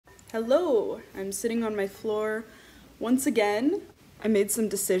Hello! I'm sitting on my floor once again. I made some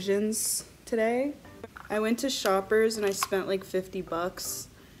decisions today. I went to Shoppers and I spent like 50 bucks.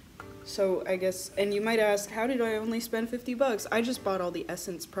 So I guess, and you might ask, how did I only spend 50 bucks? I just bought all the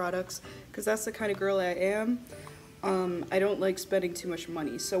Essence products because that's the kind of girl I am. I don't like spending too much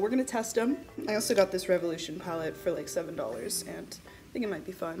money, so we're gonna test them. I also got this Revolution palette for like $7 and I think it might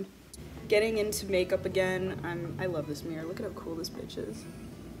be fun. Getting into makeup again, I love this mirror. Look at how cool this bitch is.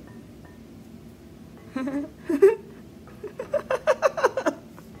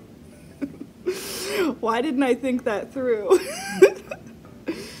 Why didn't I think that through?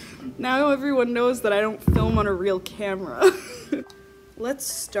 Now everyone knows that I don't film on a real camera. Let's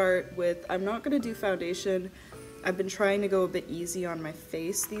start with, I'm not gonna do foundation. I've been trying to go a bit easy on my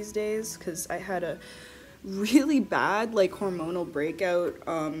face these days because I had a really bad like hormonal breakout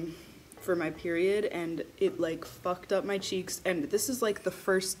for my period, and it like fucked up my cheeks, and this is like the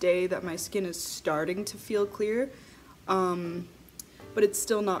first day that my skin is starting to feel clear, but it's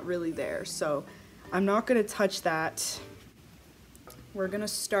still not really there, so I'm not gonna touch that. We're gonna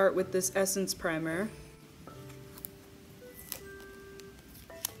start with this Essence primer.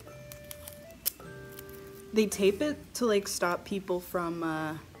 They tape it to like stop people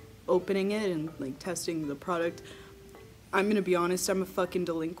from opening it and like testing the product. I'm gonna be honest, I'm a fucking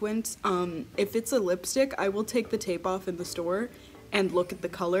delinquent. If it's a lipstick, I will take the tape off in the store and look at the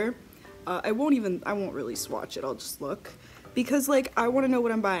color. I won't really swatch it, I'll just look. Because like, I wanna know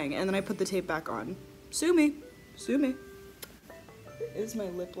what I'm buying, and then I put the tape back on. Sue me, sue me. Here is my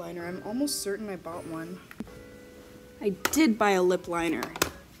lip liner. I'm almost certain I bought one. I did buy a lip liner.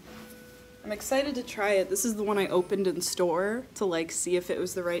 I'm excited to try it. This is the one I opened in store to like see if it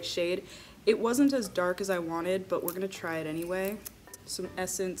was the right shade. It wasn't as dark as I wanted, but we're gonna try it anyway. Some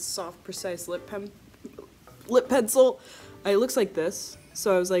Essence Soft Precise lip pencil. It looks like this,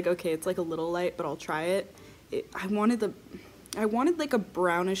 so I was like, okay, it's like a little light, but I'll try it. I wanted like a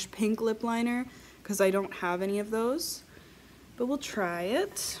brownish pink lip liner because I don't have any of those, but we'll try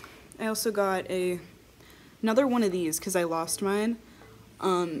it. I also got another one of these because I lost mine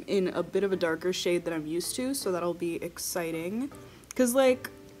in a bit of a darker shade than I'm used to, so that'll be exciting. Because like,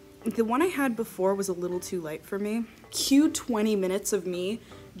 the one I had before was a little too light for me. Cue 20 minutes of me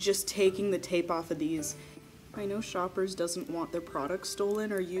just taking the tape off of these. I know Shoppers doesn't want their products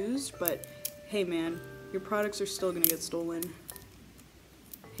stolen or used, but hey man, your products are still gonna get stolen.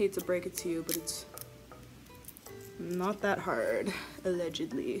 Hate to break it to you, but it's not that hard,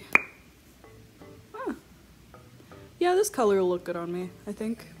 allegedly. Huh. Yeah, this color will look good on me, I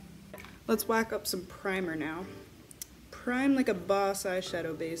think. Let's whack up some primer now. Prime like a boss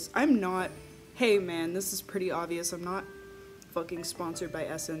eyeshadow base. I'm not, hey man, this is pretty obvious, I'm not fucking sponsored by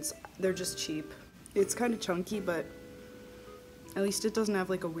Essence. They're just cheap. It's kind of chunky, but at least it doesn't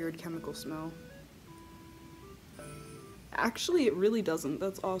have like a weird chemical smell. Actually, it really doesn't.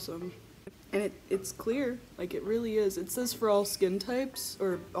 That's awesome. And it's clear, like it really is. It says for all skin types,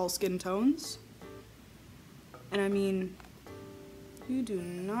 or all skin tones. And I mean, you do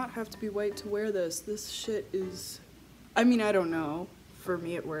not have to be white to wear this. This shit is, I mean, I don't know. For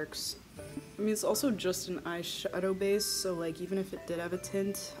me, it works. I mean, it's also just an eyeshadow base, so like, even if it did have a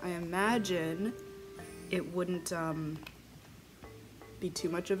tint, I imagine it wouldn't be too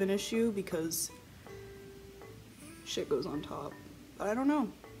much of an issue because shit goes on top. But I don't know.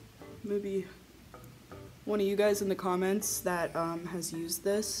 Maybe one of you guys in the comments that has used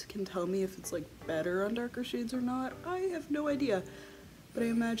this can tell me if it's like better on darker shades or not. I have no idea, but I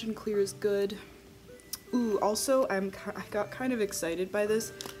imagine clear is good. Ooh, also, I got kind of excited by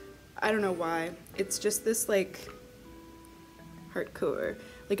this. I don't know why. It's just this, like, hardcore,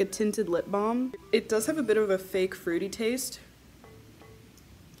 like a tinted lip balm. It does have a bit of a fake fruity taste,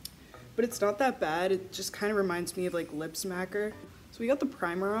 but it's not that bad. It just kind of reminds me of, like, Lip Smacker. So we got the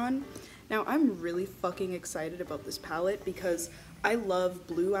primer on. Now, I'm really fucking excited about this palette because I love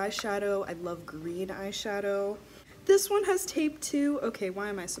blue eyeshadow. I love green eyeshadow. This one has tape too. Okay, why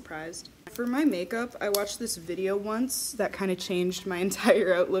am I surprised? For my makeup, I watched this video once that kind of changed my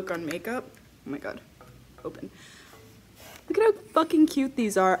entire outlook on makeup. Oh my god, open. Look at how fucking cute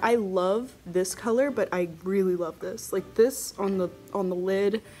these are. I love this color, but I really love this. Like this on the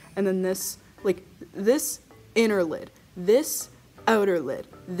lid, and then this, like this inner lid, this outer lid,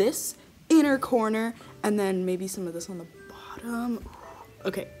 this inner corner, and then maybe some of this on the bottom.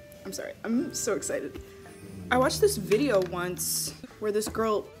 Okay, I'm sorry, I'm so excited. I watched this video once where this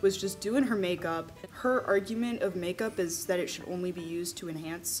girl was just doing her makeup. Her argument of makeup is that it should only be used to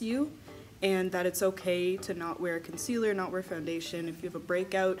enhance you, and that it's okay to not wear concealer, not wear foundation. If you have a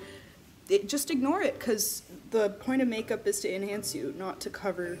breakout, just ignore it, because the point of makeup is to enhance you, not to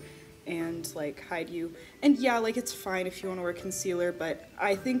cover and like hide you. And yeah, like it's fine if you want to wear concealer, but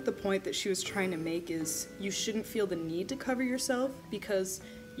I think the point that she was trying to make is you shouldn't feel the need to cover yourself because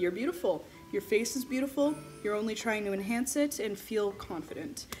you're beautiful. Your face is beautiful. You're only trying to enhance it and feel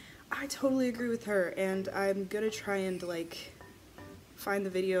confident. I totally agree with her, and I'm gonna try and like find the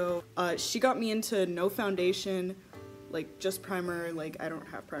video. She got me into no foundation, like just primer. Like I don't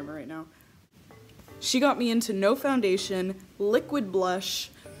have primer right now. She got me into no foundation, liquid blush.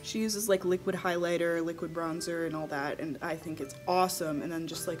 She uses like liquid highlighter, liquid bronzer, and all that, and I think it's awesome. And then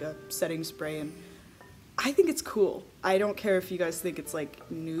just like a setting spray, and I think it's cool. I don't care if you guys think it's like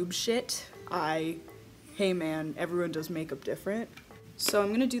noob shit. Hey man, everyone does makeup different. So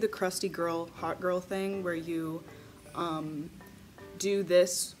I'm gonna do the crusty girl, hot girl thing where you do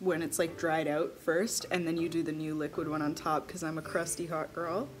this when it's like dried out first, and then you do the new liquid one on top, because I'm a crusty hot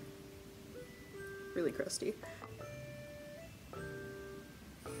girl. Really crusty.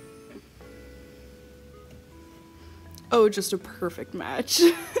 Oh, just a perfect match.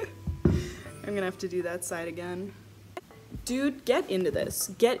 I'm gonna have to do that side again. Dude, get into this.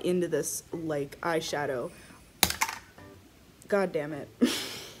 Get into this, like, eyeshadow. God damn it.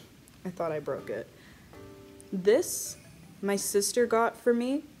 I thought I broke it. This, my sister got for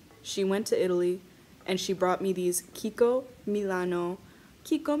me. She went to Italy, and she brought me these Kiko Milano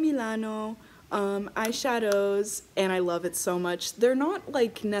eyeshadows, and I love it so much. They're not,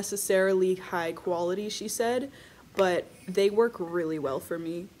 like, necessarily high quality, she said, but they work really well for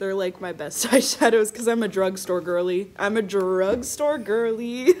me. They're like my best eyeshadows because I'm a drugstore girly.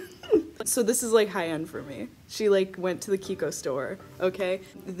 So this is like high end for me. She like went to the Kiko store, okay?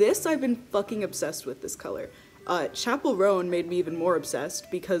 This I've been fucking obsessed with, this color. Chapel Roan made me even more obsessed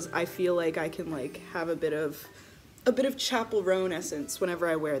because I feel like I can like have a bit of Chapel Roan essence whenever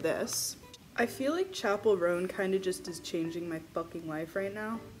I wear this. I feel like Chapel Roan kind of just is changing my fucking life right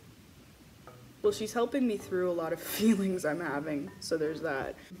now. Well, she's helping me through a lot of feelings I'm having, so there's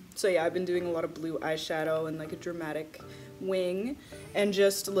that. So yeah, I've been doing a lot of blue eyeshadow and like a dramatic wing, and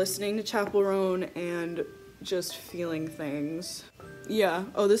just listening to Chapel Roan and just feeling things. Yeah,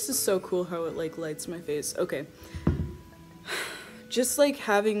 oh, this is so cool how it like lights my face. Okay. Just like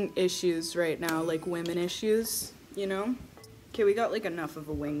having issues right now, like women issues, you know? Okay, we got like enough of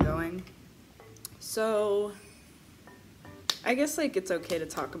a wing going. So I guess like it's okay to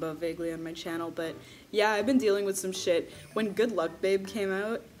talk about vaguely on my channel, but yeah, I've been dealing with some shit. When Good Luck Babe came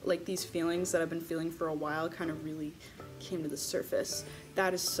out, like these feelings that I've been feeling for a while kind of really came to the surface.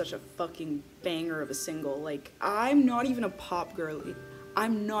 That is such a fucking banger of a single. Like, I'm not even a pop girly. I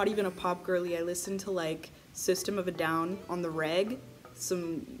listen to like System of a Down on the reg.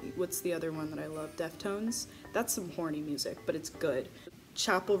 What's the other one that I love? Deftones. That's some horny music, but it's good.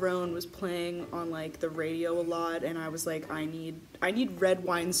 Chapel Roan was playing on like the radio a lot, and I was like, I need Red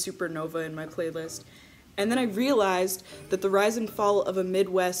Wine Supernova in my playlist. And then I realized that The Rise and Fall of a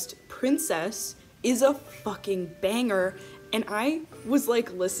Midwest Princess is a fucking banger, and I was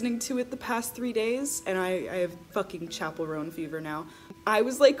like listening to it the past 3 days, and I have fucking Chapel Roan fever now. I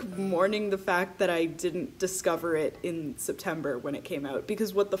was like mourning the fact that I didn't discover it in September when it came out,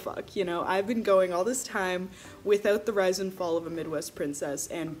 because what the fuck, you know? I've been going all this time without The Rise and Fall of a Midwest Princess,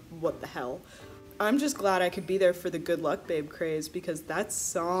 and what the hell? I'm just glad I could be there for the Good Luck Babe craze, because that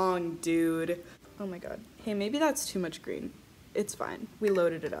song, dude. Oh my god. Hey, maybe that's too much green. It's fine. We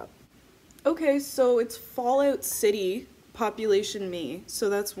loaded it up. Okay, so it's Fallout City, population me, so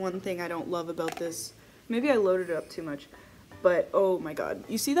that's one thing I don't love about this. Maybe I loaded it up too much. But, oh my god.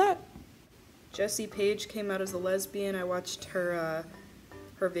 You see that? Jessie Page came out as a lesbian. I watched her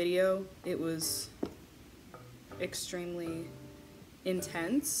video. It was extremely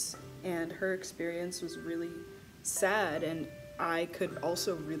intense, and her experience was really sad, and I could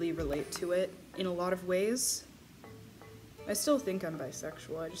also really relate to it in a lot of ways. I still think I'm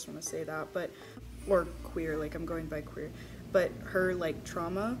bisexual, I just want to say that, but, or queer, like I'm going by queer. But her, like,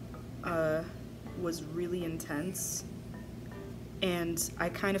 trauma was really intense. And I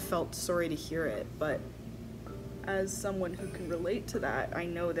kind of felt sorry to hear it, but as someone who can relate to that, I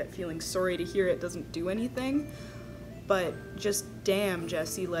know that feeling sorry to hear it doesn't do anything. But just damn,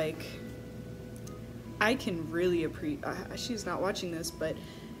 Jessie, like, I can really appreciate, she's not watching this, but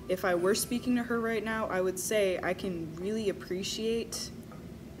if I were speaking to her right now, I would say I can really appreciate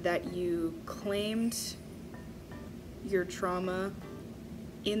that you claimed your trauma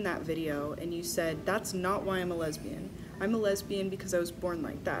in that video, and you said, that's not why I'm a lesbian. I'm a lesbian because I was born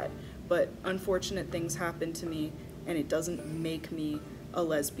like that, but unfortunate things happened to me, and it doesn't make me a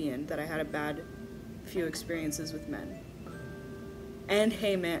lesbian, that I had a bad few experiences with men. And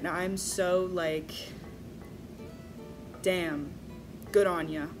hey man, I'm so like, damn, good on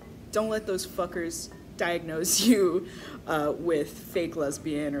ya. Don't let those fuckers diagnose you with fake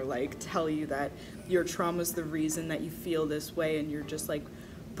lesbian, or like tell you that your trauma's the reason that you feel this way, and you're just like,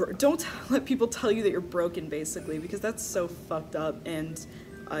 don't let people tell you that you're broken, basically, because that's so fucked up, and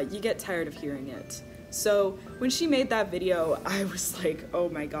you get tired of hearing it. So when she made that video, I was like, oh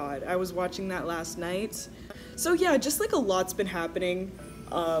my god. I was watching that last night. So yeah, just like a lot's been happening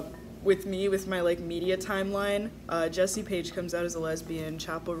with me, with my like media timeline. Jessie Page comes out as a lesbian,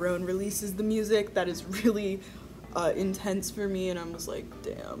 Chappell Roan releases the music. That is really intense for me, and I'm just like,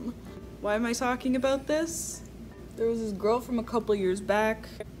 damn. Why am I talking about this? There was this girl from a couple years back,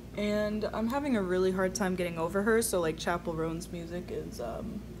 and I'm having a really hard time getting over her, so like Chappell Roan's music is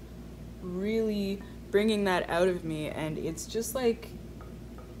really bringing that out of me, and it's just like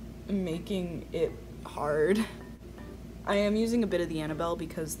making it hard. I am using a bit of the Annabelle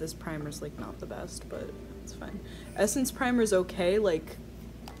because this primer's like not the best, but it's fine. Essence primer's okay, like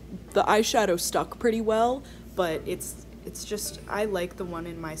the eyeshadow stuck pretty well, but it's just, I like the one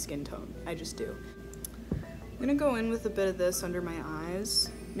in my skin tone. I just do. I'm gonna go in with a bit of this under my eyes,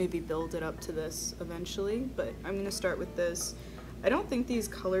 maybe build it up to this eventually, but I'm gonna start with this. I don't think these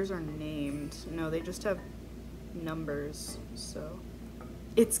colors are named. No, they just have numbers, so.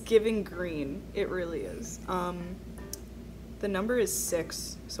 It's giving green, it really is. The number is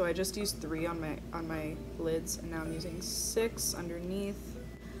 6, so I just used 3 on my lids, and now I'm using 6 underneath.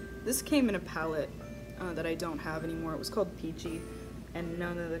 This came in a palette that I don't have anymore. It was called Peachy, and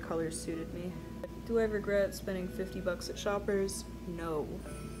none of the colors suited me. Do I regret spending 50 bucks at Shoppers? No.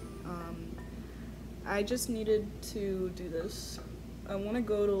 I just needed to do this. I want to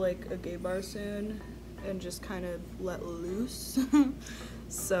go to like a gay bar soon and just kind of let loose.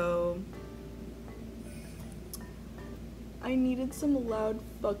 So I needed some loud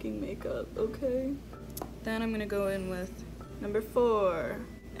fucking makeup, okay? Then I'm gonna go in with number 4.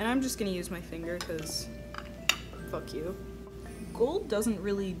 And I'm just gonna use my finger because fuck you. Gold doesn't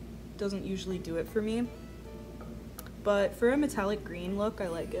usually do it for me, but for a metallic green look, I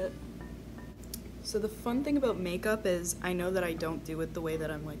like it. So the fun thing about makeup is I know that I don't do it the way that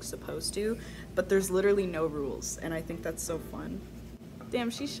I'm like supposed to, but there's literally no rules, and I think that's so fun.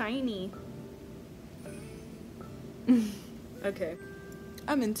 Damn, she's shiny. Okay,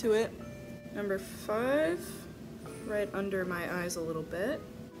 I'm into it. Number 5, right under my eyes a little bit.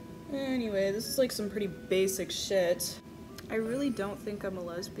 Anyway, this is like some pretty basic shit. I really don't think I'm a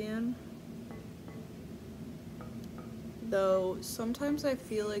lesbian, though sometimes I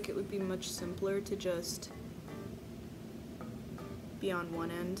feel like it would be much simpler to just be on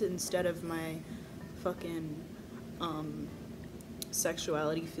one end instead of my fucking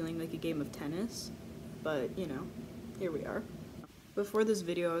sexuality feeling like a game of tennis, but you know, here we are. Before this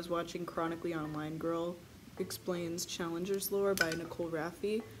video, I was watching Chronically Online Girl Explains Challenger's Lore by Nicole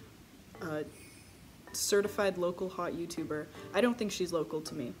Raffi, certified local hot YouTuber. I don't think she's local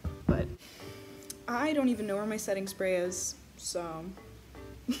to me, but I don't even know where my setting spray is, so.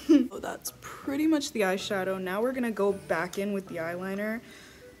 Oh, that's pretty much the eyeshadow. Now we're gonna go back in with the eyeliner.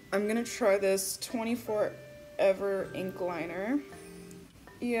 I'm gonna try this 24 Ever ink liner.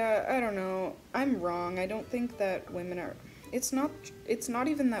 Yeah, I don't know. I'm wrong. I don't think that women are, it's not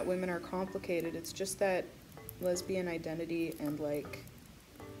even that women are complicated. It's just that lesbian identity and like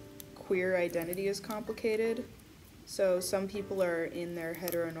queer identity is complicated. So some people are in their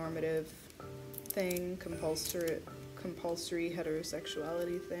heteronormative thing, compulsory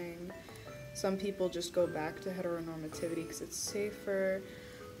heterosexuality thing. Some people just go back to heteronormativity because it's safer.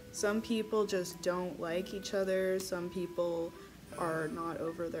 Some people just don't like each other. Some people are not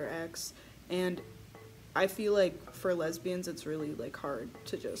over their ex. And I feel like for lesbians it's really like hard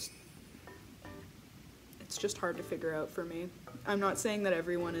to just, it's just hard to figure out for me. I'm not saying that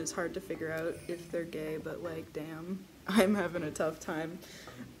everyone is hard to figure out if they're gay, but like damn, I'm having a tough time.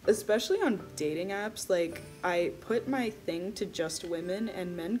 Especially on dating apps, like I put my thing to just women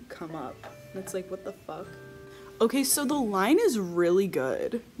and men come up. And it's like, what the fuck? Okay, so the line is really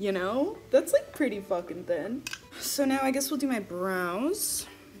good, you know? That's like pretty fucking thin. So now I guess we'll do my brows.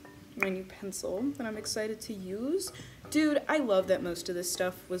 My new pencil that I'm excited to use. Dude, I love that most of this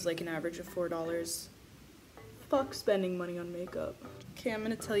stuff was like an average of $4. Fuck spending money on makeup. Okay, I'm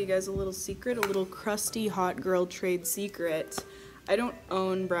gonna tell you guys a little secret, a little crusty hot girl trade secret. I don't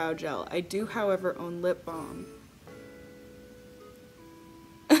own brow gel. I do, however, own lip balm.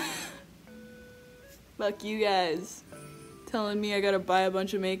 Fuck you guys. Telling me I gotta buy a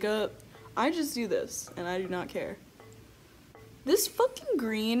bunch of makeup. I just do this, and I do not care. This fucking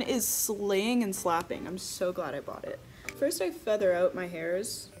green is slaying and slapping. I'm so glad I bought it. First I feather out my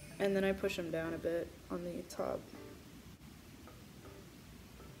hairs, and then I push them down a bit on the top.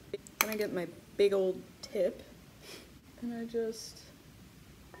 Then I get my big old tip, and I just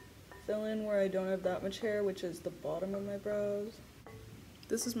fill in where I don't have that much hair, which is the bottom of my brows.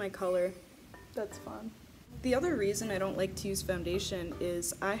 This is my color. That's fun. The other reason I don't like to use foundation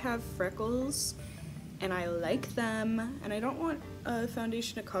is I have freckles, and I like them, and I don't want a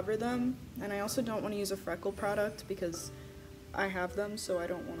foundation to cover them, and I also don't want to use a freckle product because I have them, so I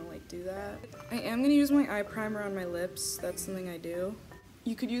don't want to like do that. I am going to use my eye primer on my lips. That's something I do.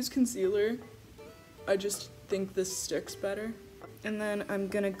 You could use concealer. I just think this sticks better. And then I'm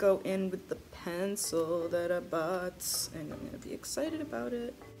going to go in with the pencil that I bought, and I'm going to be excited about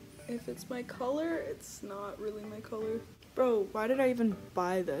it. If it's my color, it's not really my color. Bro, why did I even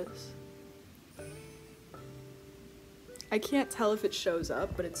buy this? I can't tell if it shows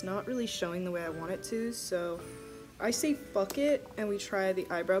up, but it's not really showing the way I want it to, so I say fuck it, and we try the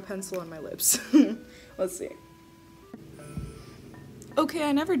eyebrow pencil on my lips. Let's see. Okay,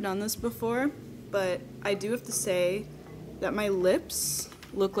 I never done this before, but I do have to say that my lips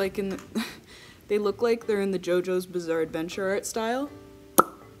look like they look like they're in the JoJo's Bizarre Adventure art style, but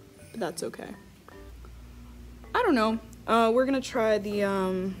that's okay. I don't know. We're gonna try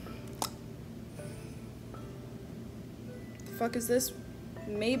the, fuck is this?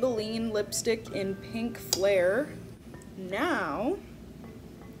 Maybelline lipstick in Pink Flare. Now,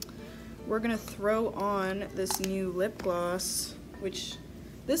 we're gonna throw on this new lip gloss, which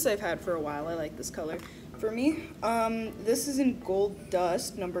this I've had for a while. I like this color. For me, this is in Gold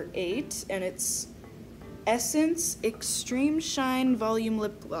Dust, number 8, and it's Essence Extreme Shine Volume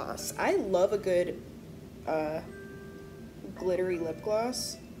Lip Gloss. I love a good, glittery lip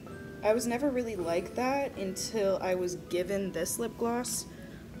gloss. I was never really like that until I was given this lip gloss,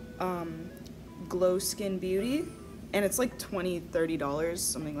 Glow Skin Beauty, and it's like $20–$30,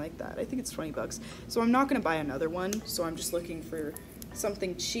 something like that. I think it's 20 bucks. So I'm not gonna buy another one, so I'm just looking for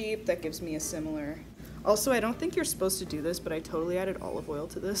something cheap that gives me a similar. Also, I don't think you're supposed to do this, but I totally added olive oil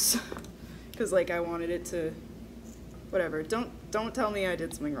to this because like I wanted it to, whatever. Don't tell me I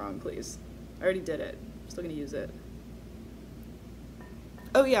did something wrong, please. I already did it. I'm still gonna use it.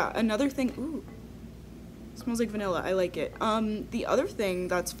 Oh yeah, another thing, ooh, smells like vanilla, I like it. The other thing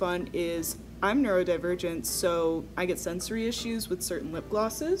that's fun is I'm neurodivergent, so I get sensory issues with certain lip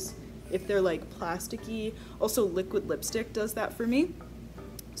glosses, if they're like plasticky. Also liquid lipstick does that for me,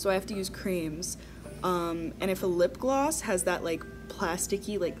 so I have to use creams. And if a lip gloss has that like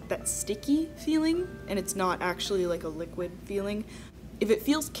plasticky, like that sticky feeling, and it's not actually like a liquid feeling, if it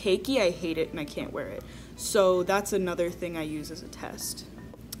feels cakey, I hate it and I can't wear it. So that's another thing I use as a test.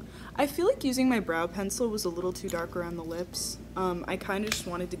 I feel like using my brow pencil was a little too dark around the lips. I kind of just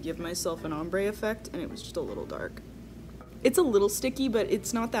wanted to give myself an ombre effect, and it was just a little dark. It's a little sticky, but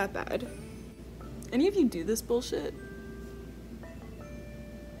it's not that bad. Any of you do this bullshit?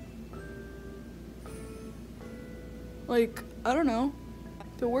 Like, I don't know.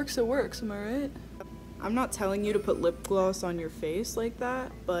 If it works, it works, am I right? I'm not telling you to put lip gloss on your face like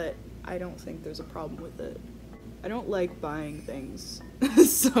that, but I don't think there's a problem with it. I don't like buying things,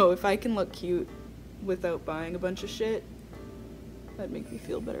 so if I can look cute without buying a bunch of shit, that'd make me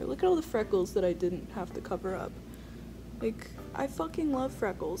feel better. Look at all the freckles that I didn't have to cover up. Like, I fucking love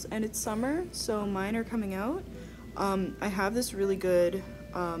freckles, and it's summer, so mine are coming out. I have this really good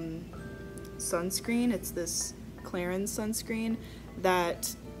sunscreen. It's this Clarins sunscreen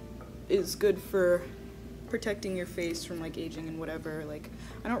that is good for protecting your face from like aging and whatever. Like,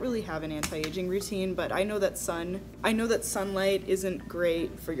 I don't really have an anti-aging routine, but I know that sunlight isn't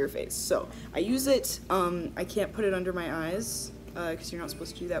great for your face, so I use it. I can't put it under my eyes because you're not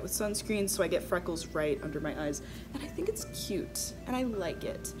supposed to do that with sunscreen, so I get freckles right under my eyes, and I think it's cute and I like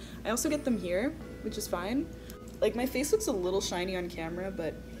it. I also get them here, which is fine. Like, my face looks a little shiny on camera,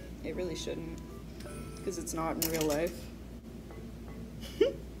 but it really shouldn't because it's not in real life.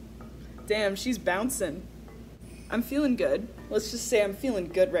 Damn, she's bouncing. I'm feeling good. Let's just say I'm feeling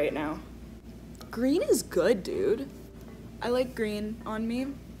good right now. Green is good, dude. I like green on me.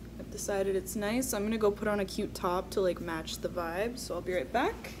 I've decided it's nice. I'm gonna go put on a cute top to like match the vibe, so I'll be right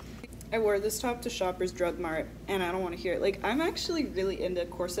back. I wore this top to Shoppers Drug Mart, and I don't want to hear it. Like, I'm actually really into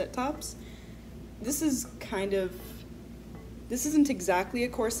corset tops. This isn't exactly a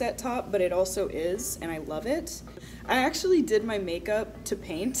corset top, but it also is, and I love it. I actually did my makeup to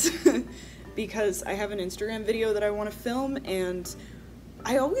paint because I have an Instagram video that I want to film, and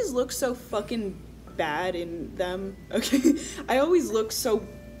I always look so fucking bad in them, okay? I always look so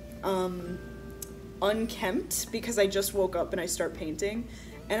unkempt because I just woke up and I start painting,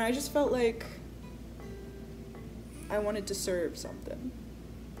 and I just felt like I wanted to serve something.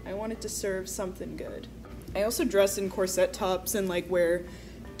 I wanted to serve something good. I also dress in corset tops and like wear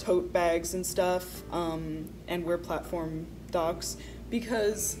tote bags and stuff, and wear platform docks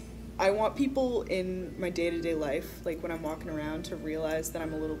because I want people in my day-to-day life, like when I'm walking around, to realize that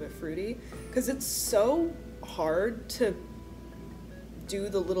I'm a little bit fruity, because it's so hard to do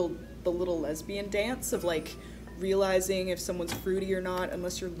the little lesbian dance of like realizing if someone's fruity or not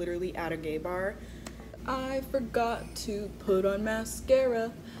unless you're literally at a gay bar. I forgot to put on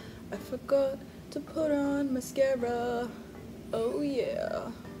mascara. I forgot to put on mascara. Oh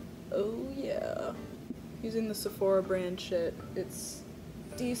yeah. Oh yeah. Using the Sephora brand shit. It's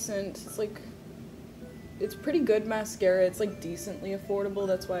decent. It's pretty good mascara. It's like decently affordable.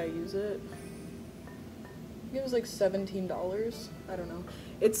 That's why I use it. I think it was like $17. I don't know.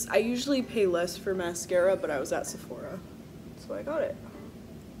 I usually pay less for mascara, but I was at Sephora, so I got it.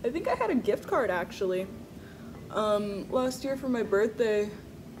 I think I had a gift card actually. Last year for my birthday,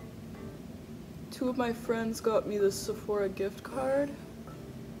 2 of my friends got me this Sephora gift card,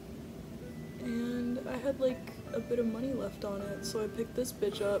 and I had like a bit of money left on it, so I picked this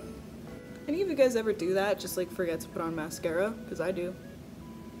bitch up. Any of you guys ever do that? Just like forget to put on mascara? Because I do.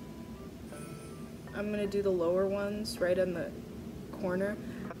 I'm gonna do the lower ones right in the corner.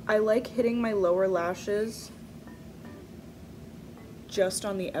 I like hitting my lower lashes just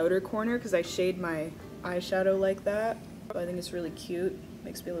on the outer corner because I shade my eyeshadow like that. I think it's really cute.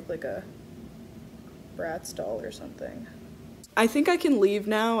 Makes me look like a Bratz doll or something. I think I can leave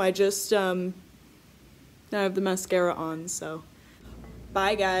now. I just, now I have the mascara on, so.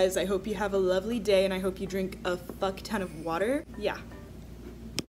 Bye guys, I hope you have a lovely day and I hope you drink a fuck ton of water. Yeah.